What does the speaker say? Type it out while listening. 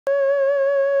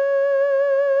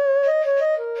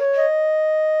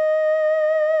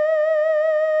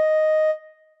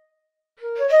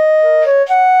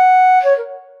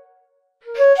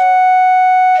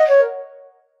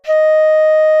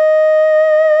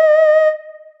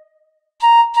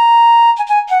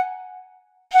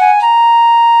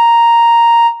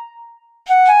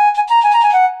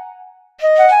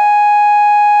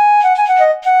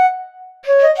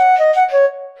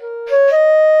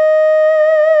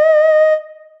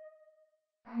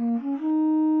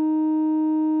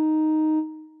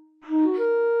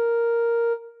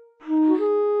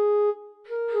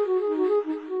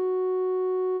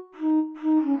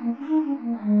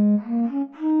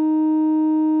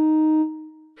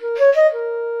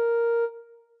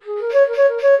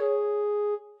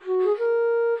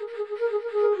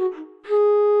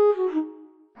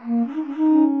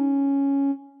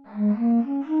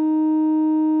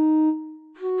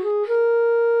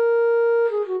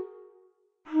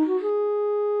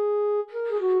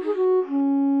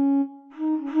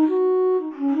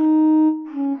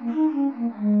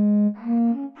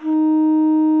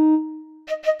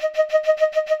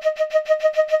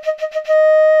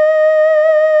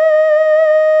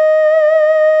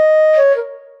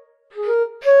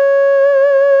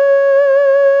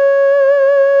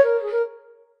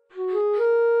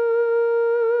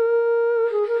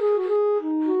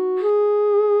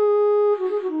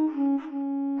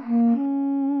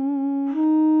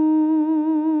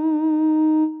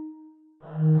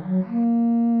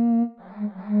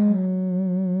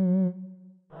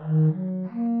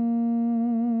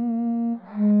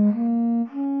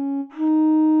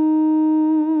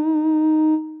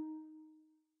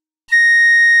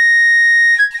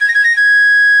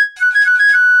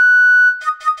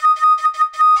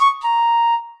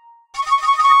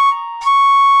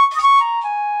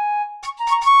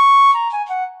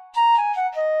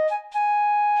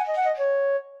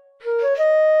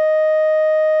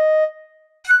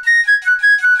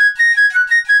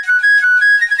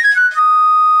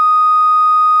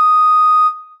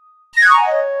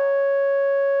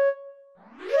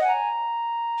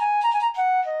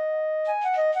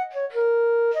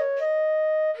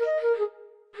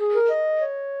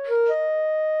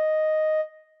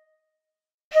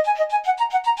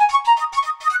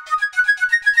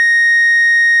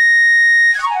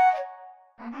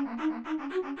A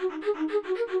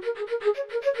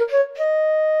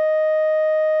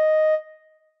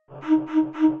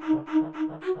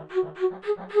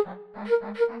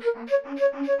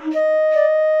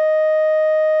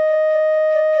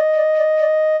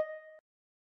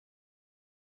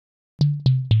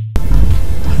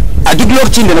duk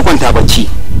lokacin da na kwanta bacci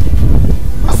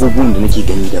abubuwan da nake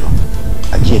gani daban,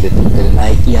 a jiya da daddare na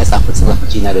iya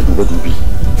tsafa-tsafaci na da duba-dubi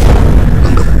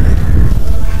ban ga komai.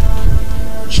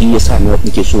 Shi yasa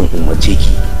nake so in umarce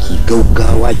ki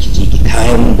gaugawa ki je ki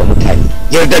tayar mun da mutane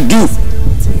yardaddu,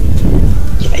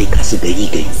 ki aika su gari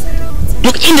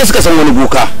duk inda suka san wani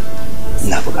boka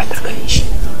ina buƙatar ganin shi.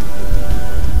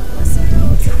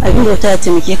 Abin da ta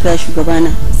taimake ka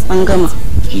shugabana, an gama.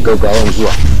 Ki gaugawan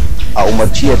zuwa a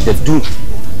umarci yardaddu.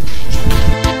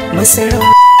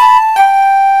 MASARAUTAR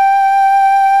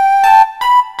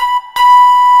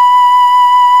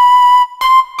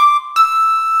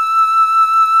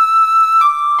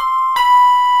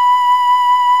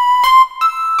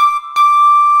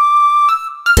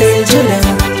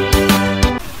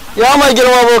Ya mai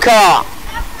girma boka,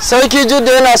 sarki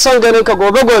Judda yana son ganin ka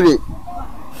gobe-gobe.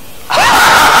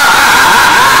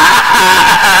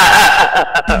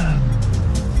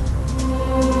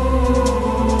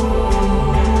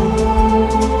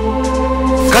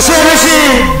 Ka sai mishi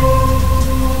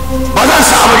ba zan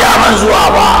samu daman zuwa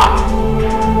ba,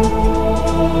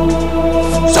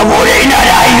 saboda ina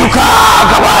da ayyuka a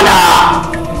gabana.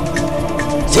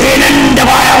 Sai nan da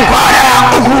bayan kwana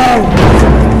 3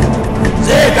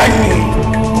 zai ganni,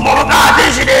 kuma bukatun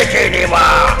shi da yake nema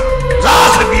za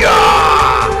su biya.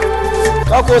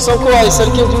 Ka ko san kowa ya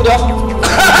sarkin Juda?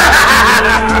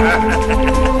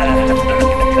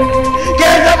 Ke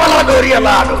zama ladori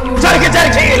lado, sarki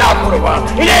ila kurba,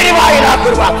 ina riba ila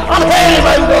kurba, alheri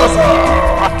ban doso.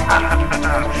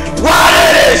 Wane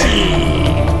ne shi?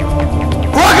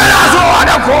 Ko kana so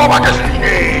da ko baka shi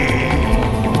ne?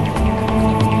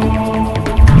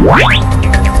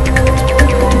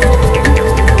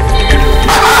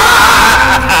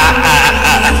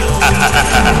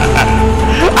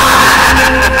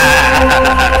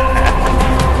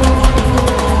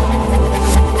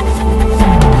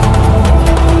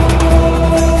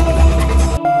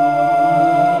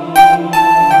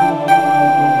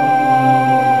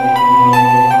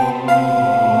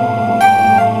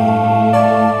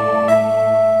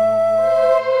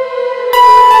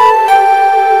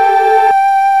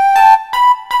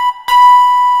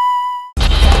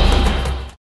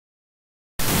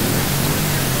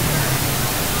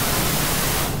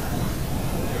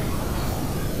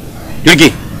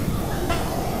 Jirgi,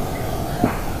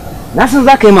 na san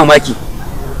za ka yi mamaki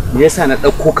me yasa na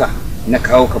ɗauko ka na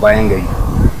kawo ka bayan gari.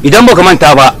 Idan baka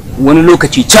manta ba, wani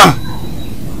lokaci can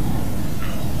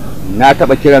na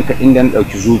taɓa kiranka inda na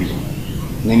ɗauki zobe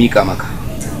na miƙa maka.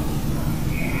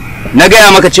 Na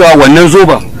gaya maka cewa wannan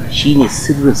zoben shine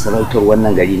sirrin sarautar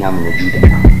wannan gari namu na Juda.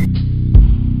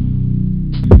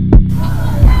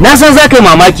 Na san za ka yi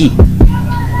mamaki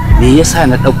me yasa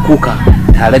na ɗauko ka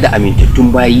tare da amintattun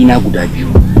bayina guda 2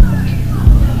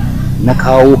 na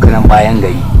kawo ka nan bayan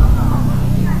gari.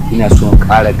 Ina so in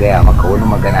ƙara gaya maka wani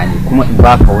magana ne, kuma in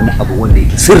baka wani abu wanda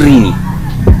yake sirri ne.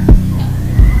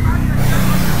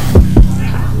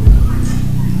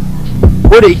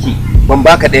 Ko da yake ban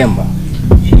baka ɗayan ba,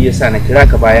 shi yasa na kira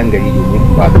ka bayan gari domin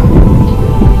in baka.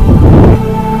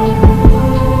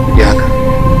 Ya haka.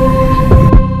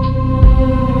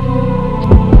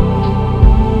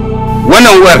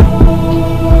 Wannan uwar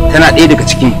tana ɗaya daga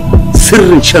cikin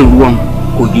sirrin shan ruwan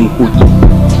kogin kogi.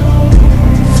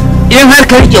 In har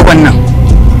ka rike wannan,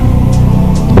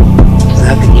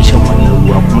 za ka iya shan wannan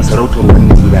ruwa, kuma sarautar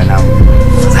wannan gida namu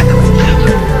ba za ta bari ba.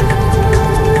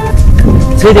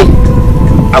 Sai dai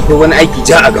akwai wani aiki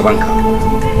ja a gabanka.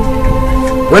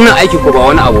 Wannan aiki ko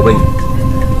ba wani abu bane.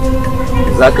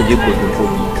 Za ka je kogin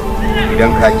kogi,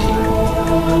 idan ka je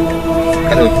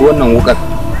ka ɗauki wannan wukar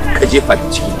ka jefa ta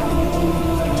ciki.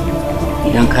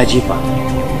 Idan ka jefa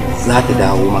za ta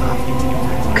dawo maka,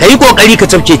 ka yi ƙoƙari ka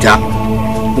cafke ta.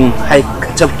 In har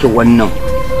ka cafke wannan,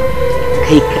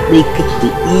 kai kaɗai kake da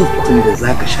ikon da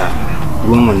za ka sha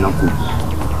ruwan wannan kogi.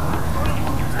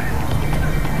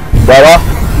 Baba,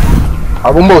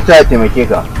 abun bauta ya taimake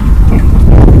ka.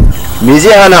 Me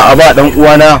zai hana a ba ɗan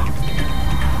uwana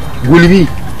gulbi,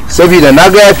 saboda na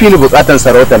ga ya fi ni buƙatar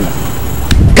sarautar nan.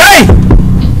 Kai!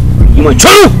 Yi mai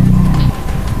curu!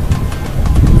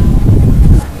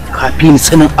 Kafin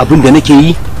sanin abin da nake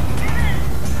yi,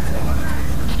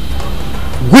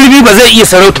 gulbi ba zai iya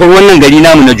sarautar wannan gari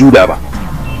namu na Juda ba.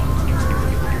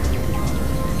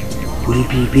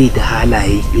 Gulbi bai da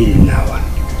halaye irin nawa.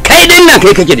 Kai din nan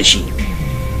kai kake da shi,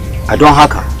 a don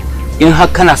haka in har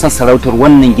kana son sarautar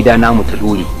wannan gida namu ta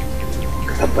dore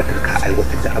ka tabbatar ka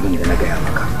aiwatar da abin da na gaya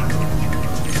maka.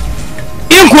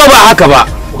 In kuma ba haka ba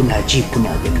kuna ji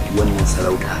kuna gani wannan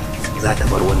sarauta za ta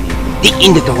bar wannan duk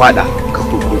inda ta fada ka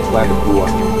fito ba da kowa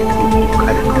ka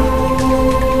da kanka.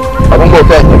 Abin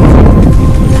bauta ya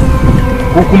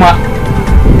ko kuma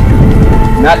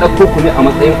na ɗauko ku ne a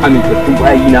matsayin amintattun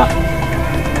bayina.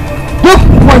 Duk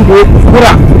wanda ya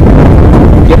kuskura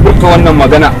ya furta wannan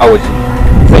magana a waje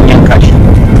zan yanka shi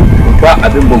ba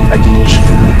abin bauta jini shi.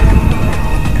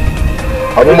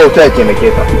 abin bauta ya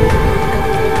taimake ka.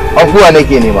 Afuwa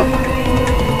nake nema.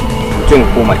 Mutum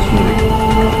koma cikin rai.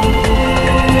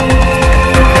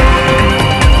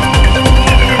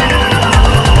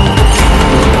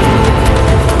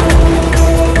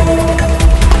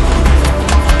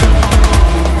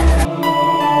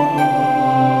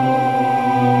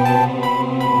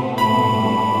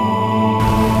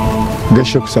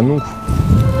 Gaishe ku sannunku.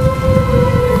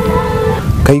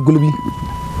 Kai gulbi,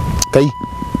 kai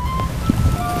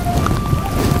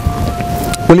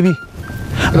gulbi,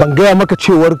 ban gaya maka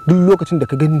cewar duk lokacin da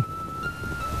ka gani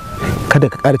kada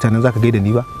ka ƙara tunanin za ka gaida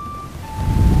ni ba.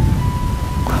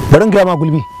 Bari in gaya ma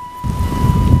gulbi,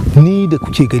 ni da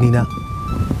kuke gani na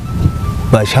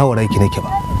ba shawara ki nake ba,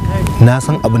 na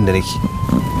san abin da nake,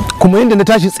 kuma yadda na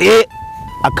tashi tsaye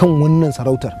akan wannan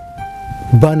sarautar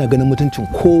ba na ganin mutuncin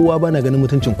kowa, ba na ganin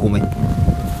mutuncin komai.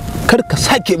 Kar ka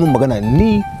sake min magana,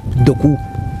 ni da ku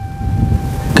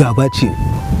gaba ce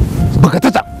baka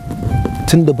tata,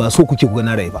 tunda ba so kuke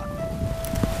gana rai ba.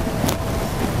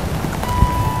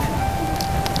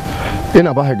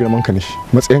 Ina ba ka girman ka ne,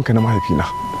 matsayinka na mahaifina.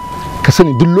 Ka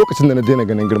sani duk lokacin da na daina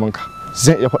ganin girman ka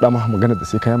zan iya faɗa maka magana da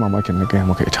sai ka yi mamakin na gaya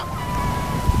maka ita.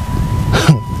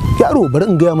 Yaro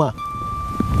bari in gaya ma,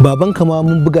 babanka ma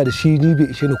mun buga da shi, ni bai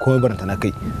ishe ni komai baranta na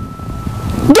kai.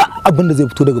 Da abin da zai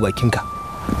fito daga bakinka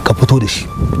ka fito da shi,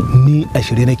 ni a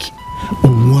shirye nake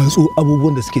in watsu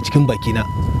abubuwan da suke cikin bakina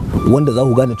wanda za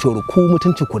ku gane cewa ku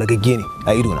mutuncin ku ragagge ne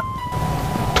a idona.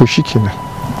 To shikenan,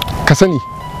 ka sani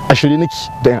a shirye nake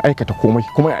da in aikata komai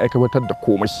kuma in aikatar da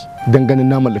komai dan ganin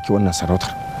na mallaki wannan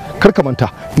sarautar. Kar ka manta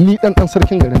ni dan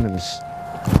sarkin garin nan ne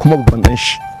kuma babban dan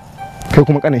shi, kai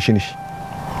kuma kanin shi ne.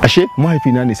 Ashe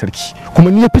mahaifina ne sarki kuma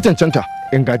ni ya fi cancanta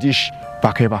in gaje shi ba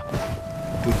kai ba.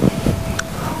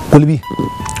 Gulbi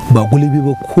ba gulbi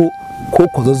ba,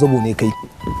 ko zazzabo ne kai,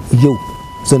 yau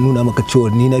zan nuna maka cewa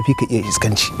ni na fi ka iya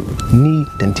iskanci, ni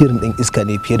tantirin ɗan iska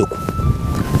ne fiye da ku.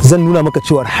 Zan nuna maka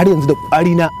cewa har yanzu da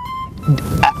ƙwari na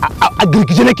a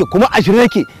girgije nake kuma a shirye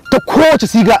nake ta kowace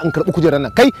siga in karɓi kujerar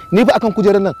nan. Kai ni ba akan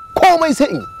kujerar nan komai sai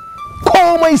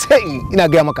in ina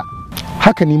gaya maka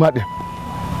haka ni ma ɗin.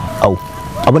 Au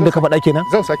abin da ka faɗa kenan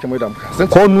zan sake mai da maka,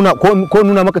 ko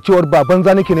nuna maka cewar baban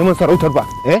za nake neman sarautar ba,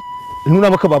 nuna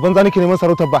maka baban za nake neman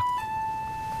sarautar ba.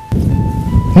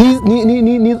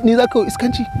 Ni za ka yi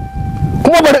iskanci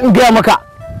kuma bari in gaya maka,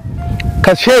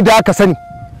 ka shaida ka sani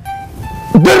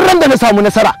duk ran da na samu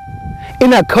nasara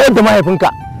ina kawar da mahaifinka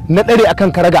na ɗare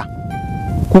akan karaga,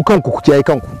 ku kanku ku kiyaye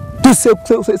kanku duk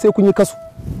sai kun yi kasu,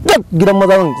 duk gidan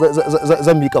maza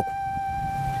zan miƙa ku.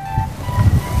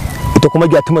 Ita kuma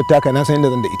gyatumar taka na san inda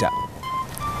zan da ita,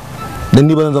 dan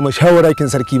ni ba zan zama shawarakin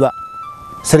sarki ba.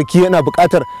 Sarki yana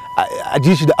buƙatar a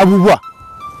ji shi da abubuwa,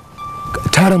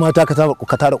 tara mata ka tara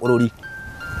ƙwarori,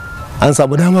 an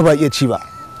samu dama ba iya ci ba.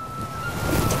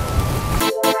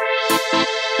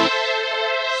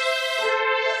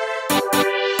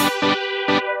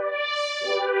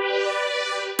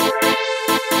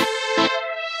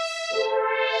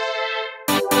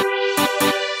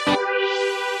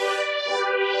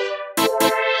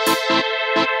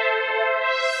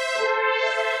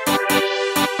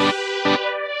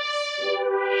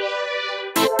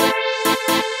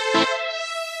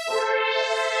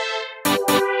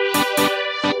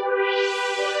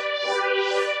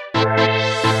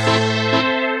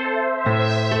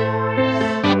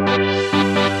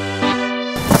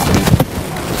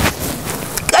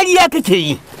 Kake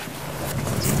yi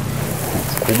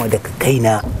kuma daga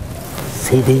kaina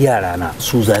sai dai yara na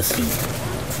su za su yi.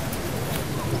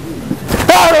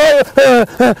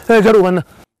 Jaro wannan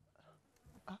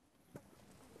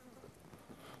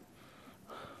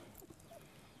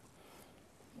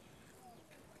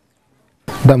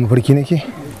da mafarki nake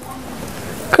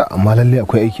ka, amma lalle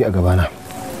akwai aiki a gabana.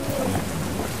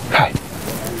 Hai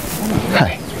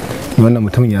wannan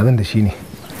mutumin ya zan da shi ne,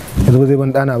 yanzu ba zai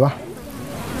ban dana ba.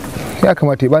 Ya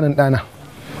kamata ya bani ɗana,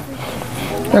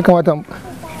 ya kamata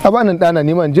a bani ɗana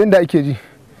neman jin da ake ji.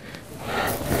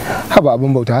 Haba abin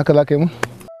bauta haka za ka yi mun?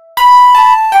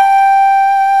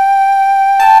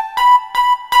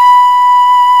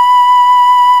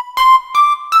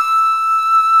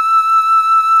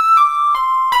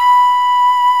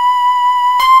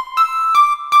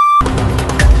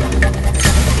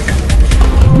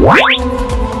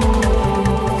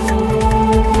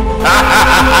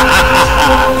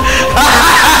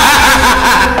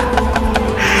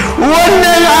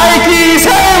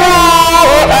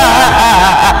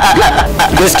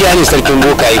 gaskiya ne sarkin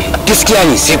bokaye, gaskiya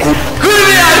ne sai ku.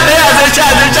 Kurmi a tsaya zan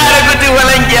sha da kuti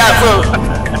walan giya so.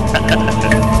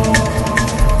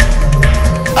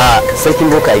 A sarkin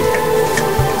bokaye,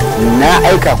 na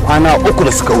aika kwana 3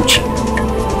 da suka wuce.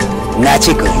 Na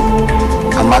ce ka zo,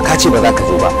 amma ka ce ba za ka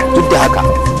zo ba. Duk da haka,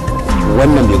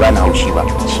 wannan bai bani haushi ba.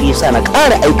 Shi yasa na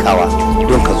ƙara aikawa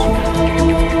don ka zo.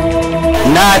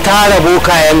 Na tara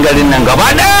bokayen garin nan gaba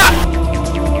ɗaya.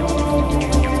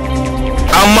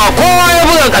 Amma kowa ya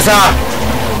buga ƙasa.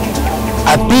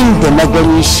 Abin da na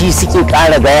gani shi suke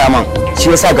ƙara gaya man, shi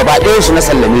yasa gaba ɗaya su na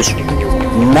sallame su.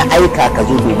 Na aika ka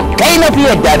zo domin kai na fi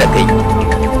yadda da kai.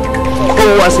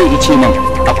 Kowa sai ice man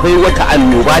akwai wata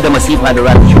annoba da masifa da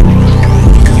za ta shigo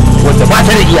wadda ba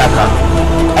ta da iyaka.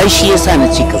 Ai shi yasa na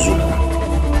ce ka zo.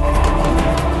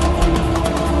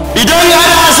 Idan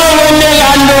ana son wannan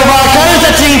annoba kar ta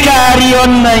tinkari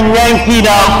wannan yanki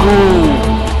da ku.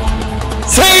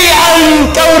 Sai an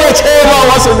kaurace wa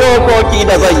wasu dokoki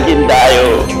da zangin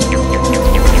dayo.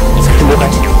 Sarkin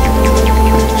bokaye,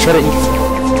 sharaɗi.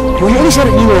 Wani irin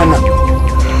sharaɗi ne wannan?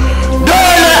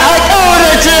 Dole a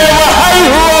kaurace wa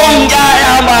haihuwan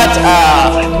ƴaƴa mata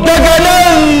daga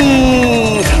nan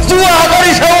zuwa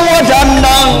ƙarshen watan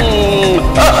nan.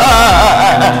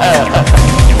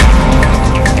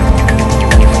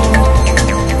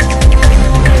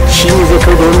 Shi ne zai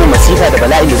kai da wannan masifa da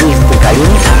bala'i da zai tunkare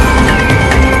ni?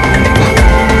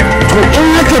 To in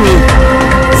haka ne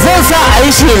zan sa a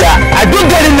yi shela a duk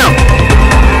garin nan.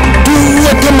 Duk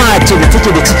wata mace da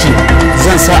take da ciki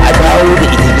zan sa a dawo da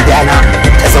ita gidana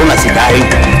ta zauna su ta haihu.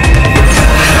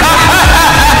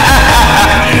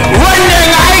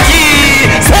 Wannan aiki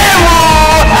sai mu.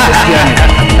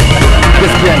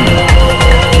 Gaskiya ne.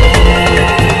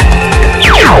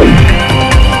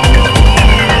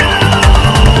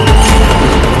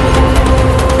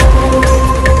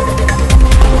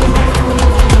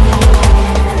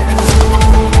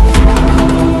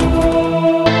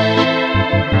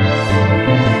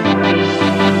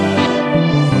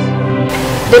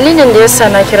 Dalilin da yasa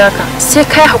na kira ka sai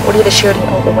kai hakuri da shirin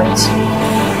ɗan ubanci.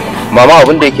 Mama,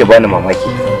 abin da yake bani mamaki,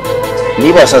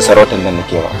 ni ba son sarautar nan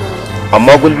nake ba,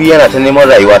 amma Gulbi yana ta neman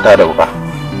rayuwata da wuka.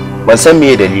 Ban san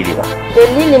meye dalili ba.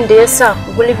 Dalilin da yasa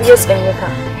Gulbi ya tsanye ka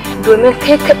domin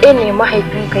kai kaɗai ne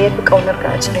mahaifinka ya fi ƙaunar ka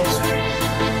a cikin su.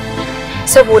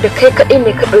 Saboda kai kaɗai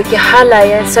ne ka ɗauki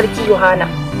halayen sarki Yohana.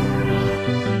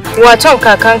 Waton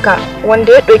kakanka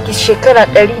wanda ya ɗauki shekara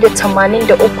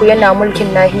 183 yana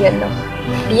mulkin nahiyar nan.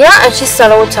 Ya anshi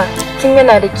sarauta tun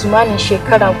yana da kimanin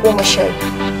shekara 12.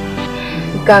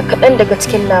 Ga kaɗan daga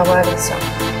cikin labarinsa.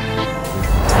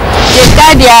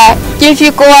 Jekadiya kin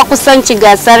fi kowa kusanci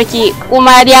ga sarki,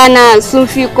 kuma Diana sun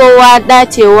fi kowa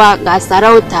dacewa ga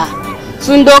sarauta.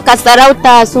 Sun doka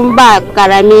sarauta sun ba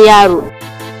karami yaro.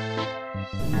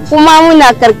 Kuma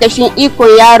muna karkashin ikon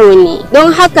yaro ne,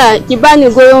 don haka ki bani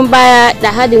goyon baya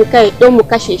da haɗin kai don mu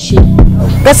kashe shi.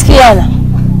 Gaskiya na.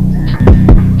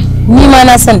 Ni ma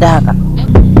na san da haka.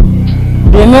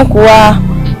 Domin kuwa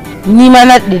ni ma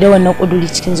na da wannan kuduri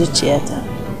cikin zuciyata.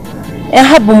 In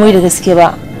habba mu yi da gaske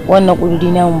ba, wannan kuduri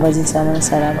namu ba zai samu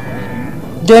nasara ba.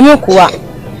 Domin kuwa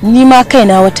ni ma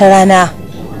kaina wata rana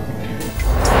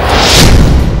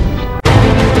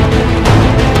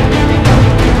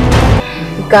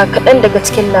ga kaɗan daga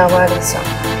cikin labarinsa.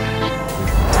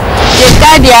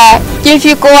 Jekadiya kin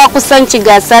fi kowa kusanci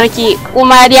ga sarki,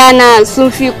 kuma Diana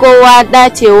sun fi kowa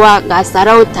dacewa ga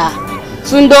sarauta.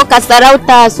 Sun doka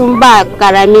sarauta sun ba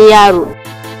karami yaro.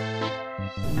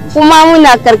 Kuma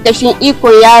muna karkashin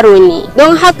ikon yaro ne,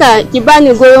 don haka ki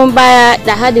bani goyon baya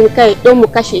da haɗin kai don mu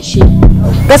kashe shi.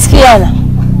 gaskiya na.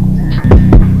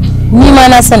 Ni ma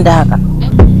na san da haka.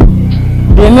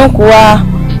 Domin kuwa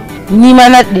ni ma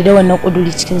na da wannan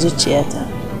kuduri cikin zuciyata.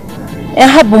 In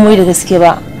habba mu yi da gaske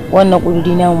ba, wannan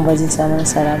kuduri namu ba zai samu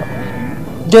nasara ba.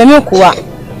 Domin kuwa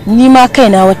ni ma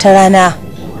kaina wata rana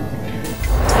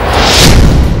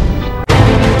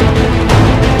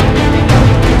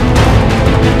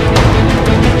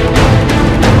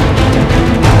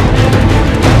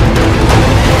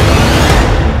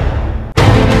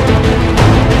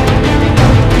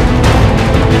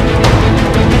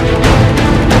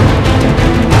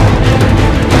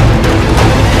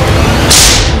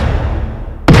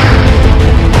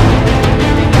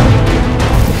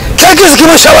ki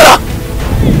ban shawara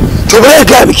to bari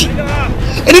ga miki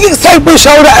idan kika sai ban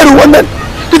shawara irin wannan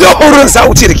idan horon sa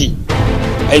wuce da ki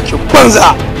aikin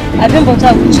banza abin bauta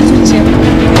ku ci zuciya.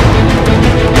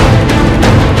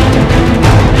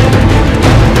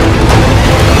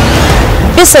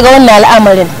 Bisa ga wannan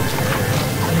al'amarin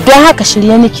don haka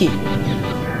shirye nake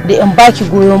da in baki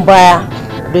goyon baya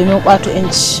domin kwato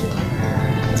yanci.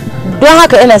 don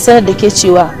haka ina sanar da ke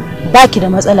cewa baki da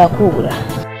matsala ko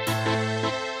guda.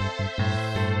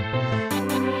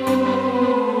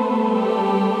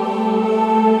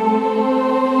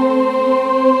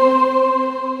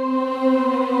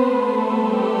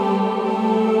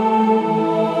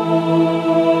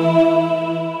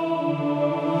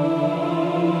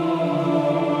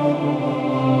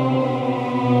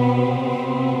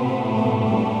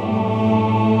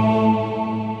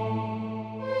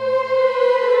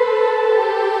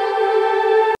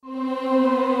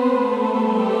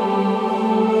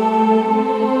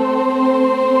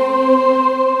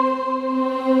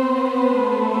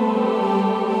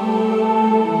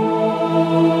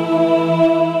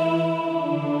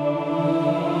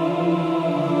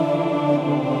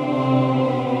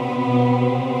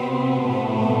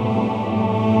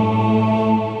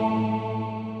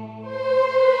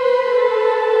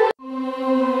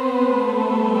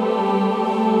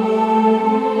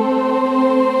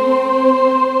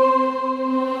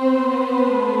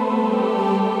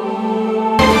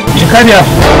 Kariya.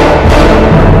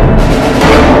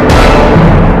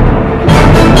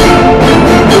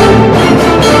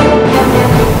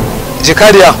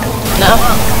 Jikariya. Na'am.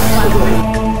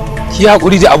 Ki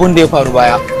hakuri da abin da ya faru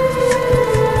baya.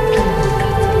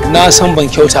 Na san ban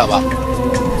kyauta ba.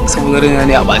 Saboda raina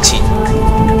ne a ɓaci.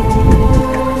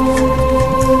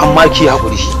 Amma ki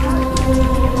hakuri.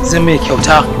 Zan mai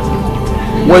kyauta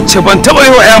wacce ban taɓa yi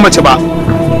wa 'ya mace ba.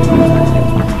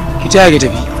 Ki taya ki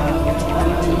tafi.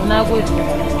 Na gode.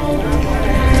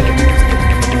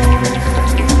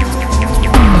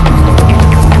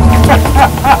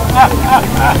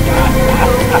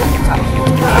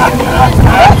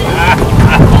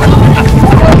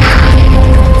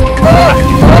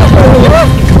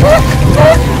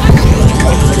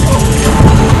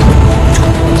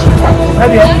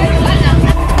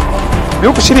 Me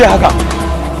ku shirya haka?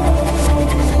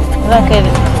 Ran kai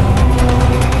da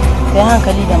kai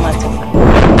hankali da matanka.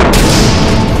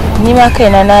 Ni ma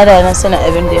kaina na da nan sanin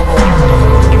abin da ya faru.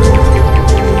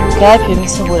 Ka yafe ni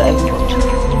saboda abin da ya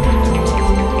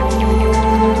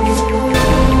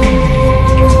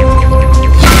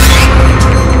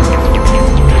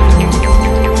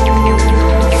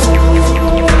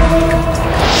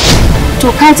To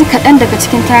ka ji kaɗan daga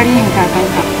cikin tarihin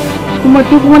kakanka, kuma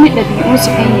duk wani ɗabi'un su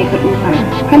kai ne ka ɗauka.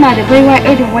 Kana da baiwa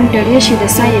irin wanda reshe da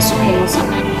saye su kai masa.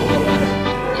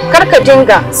 Kar ka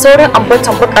dinga saurin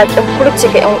ambatan buƙaƙen furci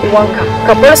ga 'yan uwanka,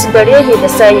 ka bar su da rehe da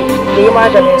saye da yi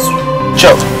maganin su.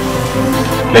 Kyau,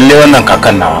 lalle wannan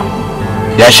kakan nawa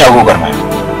ya sha gogarmaya.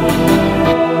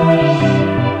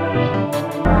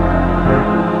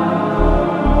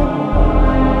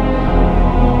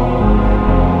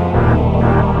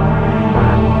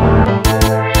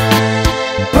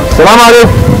 Salamu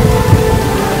alaikum.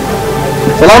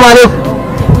 Salamu alaikum.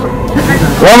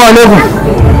 Salamu alaikum.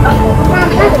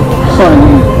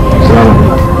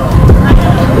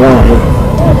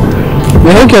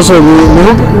 Me yake so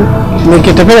me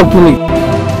ke tafi da ku ne?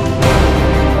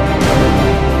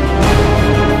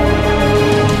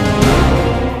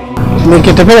 Me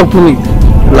ke tafi da ku ne?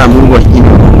 Allah mun gwaki ne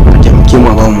a taimake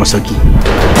mu ba mu masauki.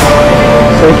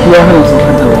 Sarki ya hana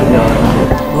saukar da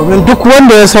bako. Domin duk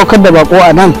wanda ya saukar da bako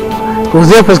a nan to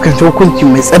zai fuskanci hukunci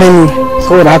mai tsanani,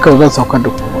 saboda haka zan saukar da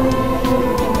ku.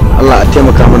 Allah a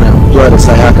taimaka mana zuwa da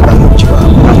sai haka da mu ci ba.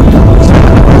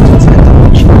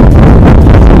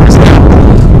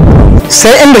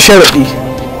 Sai inda sharaɗi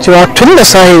cewa tun da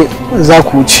sahi za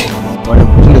ku wuce. Wani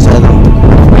tun da sai za mu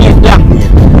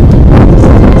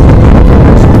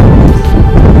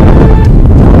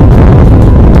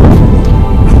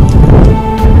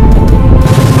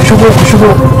ku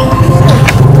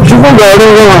shigo ga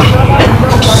wurin zama,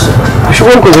 ku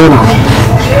shigo ku zauna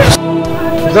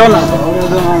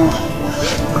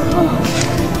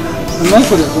sannan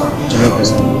ku da zuwa.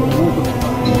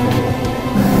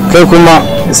 Kai kuma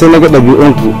sai na ga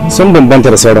ɗabi'unku sun bambanta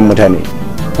da sauran mutane.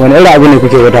 Wani irin abu ne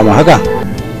kuke wata ma haka?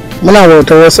 Muna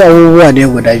bautar wasu abubuwa ne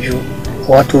guda biyu,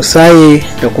 wato saye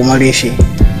da kuma reshe.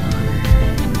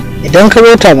 Idan ka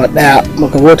bauta ma ɗaya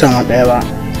baka bauta ma ɗaya ba,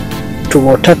 to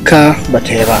bautarka ba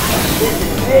ta yi ba.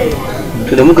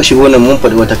 to da muka shigo nan mun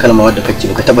faɗi wata kalma wadda kake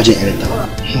baka taba jin irin ta ba.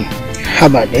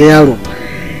 Haba da yaro,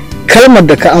 kalmar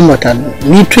da ka ambata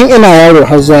ni tun ina yaro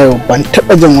har zuwa yau ban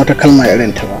taba jin wata kalma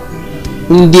irin ta ba.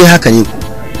 In dai haka ne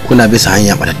kuna bisa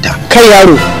hanya balatta. Kai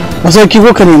yaro, masauki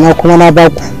kuka nema kuma na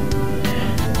baku.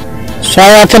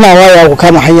 Shaya tana wayewa ku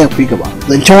kama hanya ku yi gaba.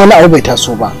 Zancen wani abu bai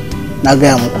taso ba, na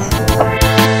gaya muku.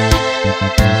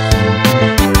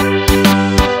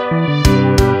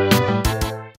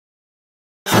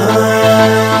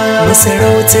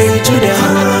 Masarautar Juda,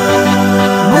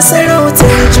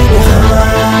 masarautar juda,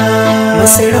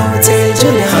 masarautar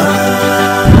juda,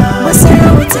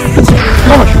 masarautar juda,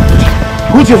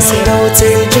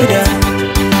 masarautar juda,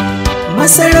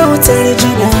 masarautar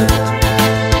juda,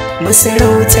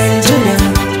 masarautar juda,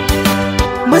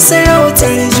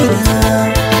 masarautar juda.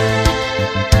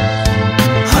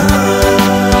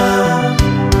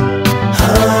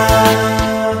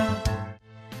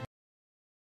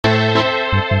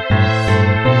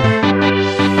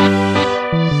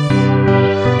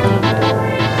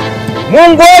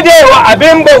 Mun gode wa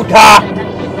abin bauta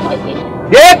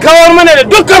da ya kawar mana da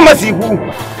dukkan masifu.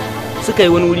 Suka yi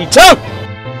wani wuri can.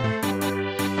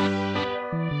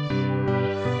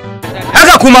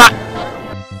 Haka kuma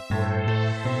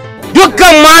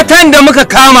dukkan matan da muka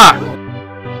kama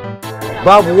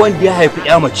babu wanda ya haifi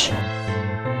ya mace.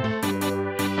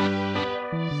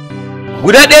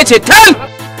 Guda ɗaya ce tan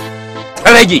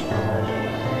ta rage.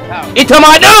 Ita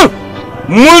ma ɗin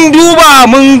mun duba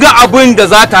mun ga abin da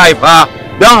za ta haifa,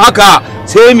 don haka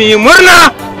sai mu yi murna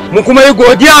mu kuma yi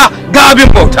godiya ga abin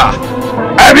bauta.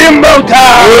 Abin bauta!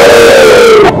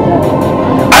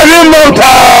 Abin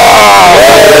bauta!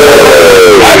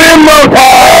 Abin bauta!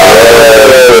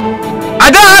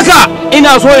 A don haka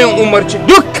ina so in umarci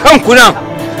dukkan kunan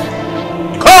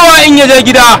kowa in ya je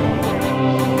gida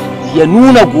ya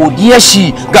nuna godiyar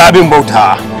shi ga abin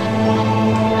bauta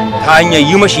ta hanyar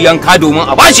yi mashi yanka domin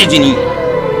a bashi jini.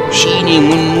 Shi ne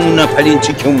mun nuna farin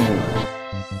cikinmu.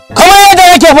 Kamar yadda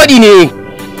nake faɗi ne,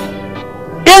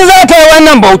 in za ka yi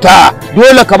wannan bauta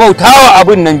dole ka bauta wa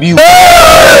abin nan biyu.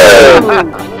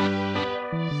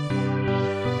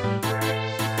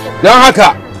 Don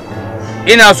haka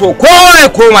ina so kowa ya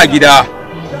koma gida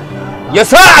ya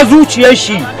sa a zuciyar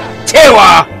shi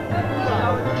cewa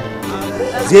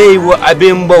zai wa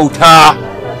abin bauta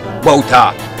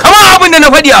bauta kamar abin da na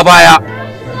faɗi a baya.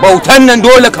 Bautan nan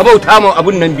dole ka bauta mu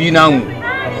abin nan bi namu.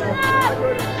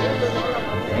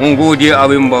 Mun gode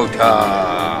abin bauta.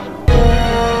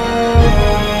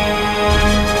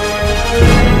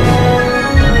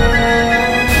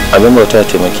 Abin bauta ya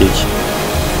taimake ki.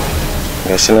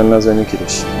 Ga shi nan na zo miki da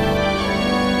shi.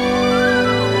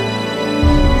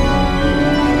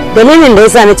 Dalilin da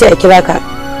yasa na ce a kira ka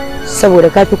saboda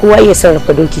ka fi kowa iya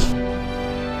sarrafa doki.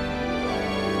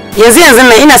 Yanzu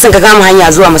nan ina son ka kama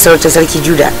hanya zuwa masarautar sarki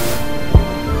Juda.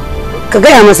 Ka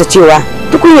gaya masa cewa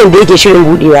tukunyar da yake shirin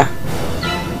budewa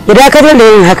ya dakatar da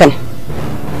yin hakan.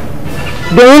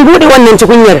 Domin bude wannan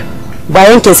tukunyar ba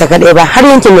yankinsa kaɗai ba har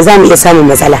yankin da za mu iya samun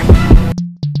matsala.